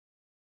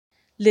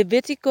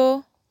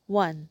Levitico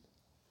 1.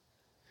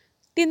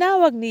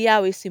 Tinawag ni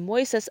Yahweh si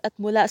Moises at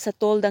mula sa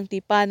toldang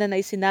tipanan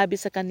ay sinabi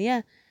sa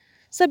kanya,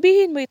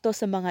 "Sabihin mo ito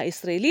sa mga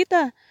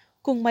Israelita,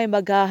 kung may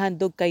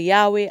maghahandog kay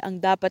Yahweh,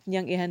 ang dapat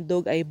niyang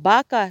ihandog ay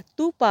baka,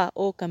 tupa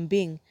o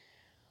kambing.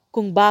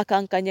 Kung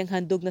baka ang kanyang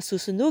handog na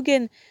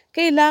susunugin,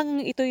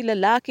 kailangang ito'y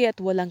lalaki at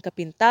walang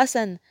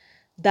kapintasan.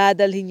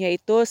 Dadalhin niya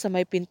ito sa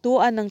may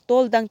pintuan ng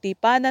toldang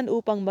tipanan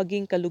upang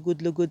maging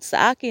kalugod-lugod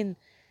sa akin.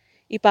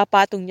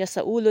 Ipapatong niya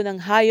sa ulo ng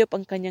hayop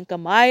ang kanyang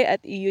kamay at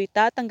iyo'y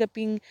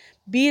tatanggaping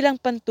bilang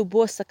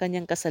pantubos sa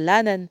kanyang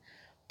kasalanan.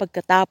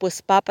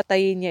 Pagkatapos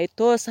papatayin niya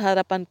ito sa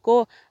harapan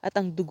ko at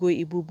ang dugo'y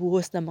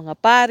ibubuhos ng mga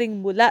paring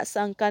mula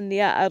sa angkan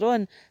ni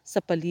Aaron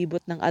sa palibot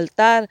ng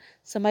altar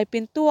sa may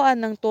pintuan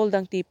ng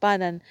toldang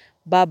tipanan.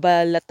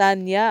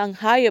 Babalatan niya ang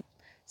hayop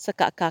sa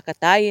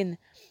kakatayin.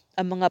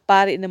 Ang mga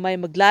pari na may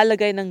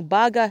maglalagay ng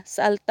baga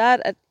sa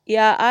altar at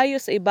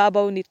iaayos sa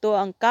ibabaw nito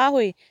ang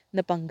kahoy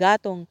na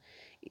panggatong.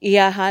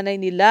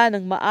 Ihahanay nila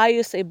ng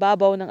maayos sa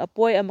ibabaw ng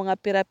apoy ang mga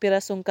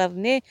pira-pirasong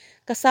karne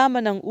kasama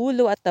ng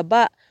ulo at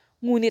taba,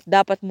 ngunit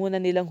dapat muna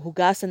nilang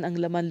hugasan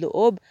ang laman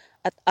loob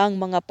at ang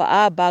mga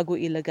paa bago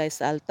ilagay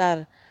sa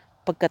altar.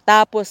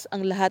 Pagkatapos,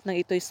 ang lahat ng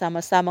ito'y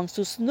sama-samang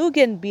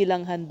susunugin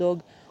bilang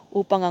handog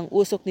upang ang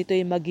usok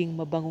nito'y maging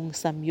mabangong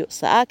samyo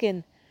sa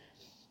akin.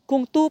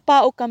 Kung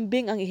tupa o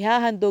kambing ang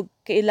ihahandog,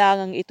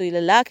 kailangang ito'y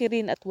lalaki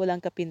rin at walang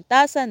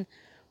kapintasan.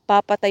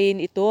 Papatayin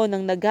ito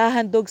ng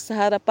naghahandog sa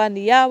harapan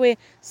ni Yahweh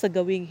sa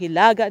gawing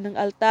hilaga ng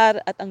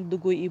altar at ang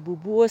dugo'y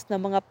ibubuhos ng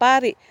mga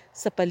pari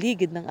sa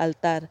paligid ng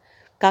altar.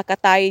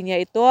 Kakatayin niya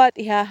ito at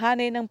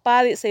ihahanay ng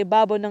pari sa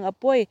ibabaw ng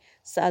apoy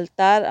sa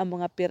altar ang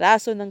mga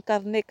piraso ng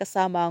karne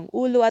kasama ang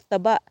ulo at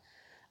taba.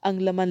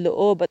 Ang laman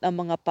loob at ang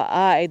mga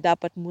paa ay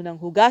dapat munang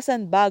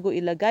hugasan bago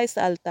ilagay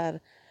sa altar.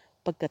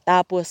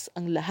 Pagkatapos,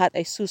 ang lahat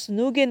ay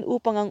susunugin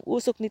upang ang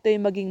usok nito'y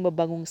maging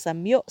mabangong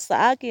samyo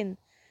sa akin.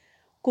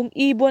 Kung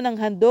ibon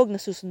ang handog na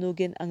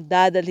susunugin, ang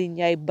dadalhin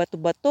niya ay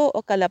bato-bato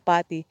o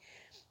kalapati.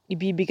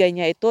 Ibibigay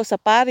niya ito sa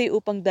pari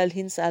upang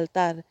dalhin sa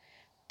altar.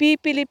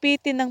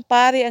 Pipilipitin ng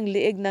pari ang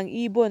liig ng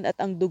ibon at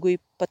ang dugo'y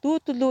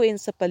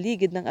patutuluin sa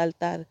paligid ng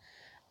altar.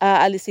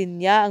 Aalisin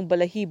niya ang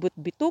balahibot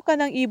bituka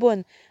ng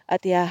ibon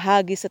at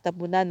ihahagi sa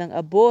tabunan ng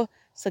abo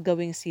sa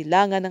gawing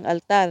silangan ng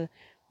altar.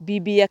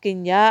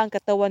 Bibiyakin niya ang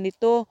katawan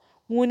nito,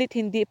 ngunit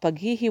hindi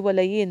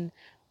paghihiwalayin.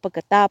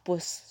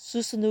 Pagkatapos,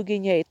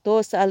 susunugin niya ito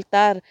sa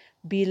altar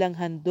bilang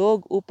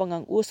handog upang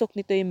ang usok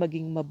nito'y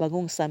maging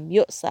mabangong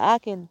samyo sa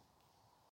akin.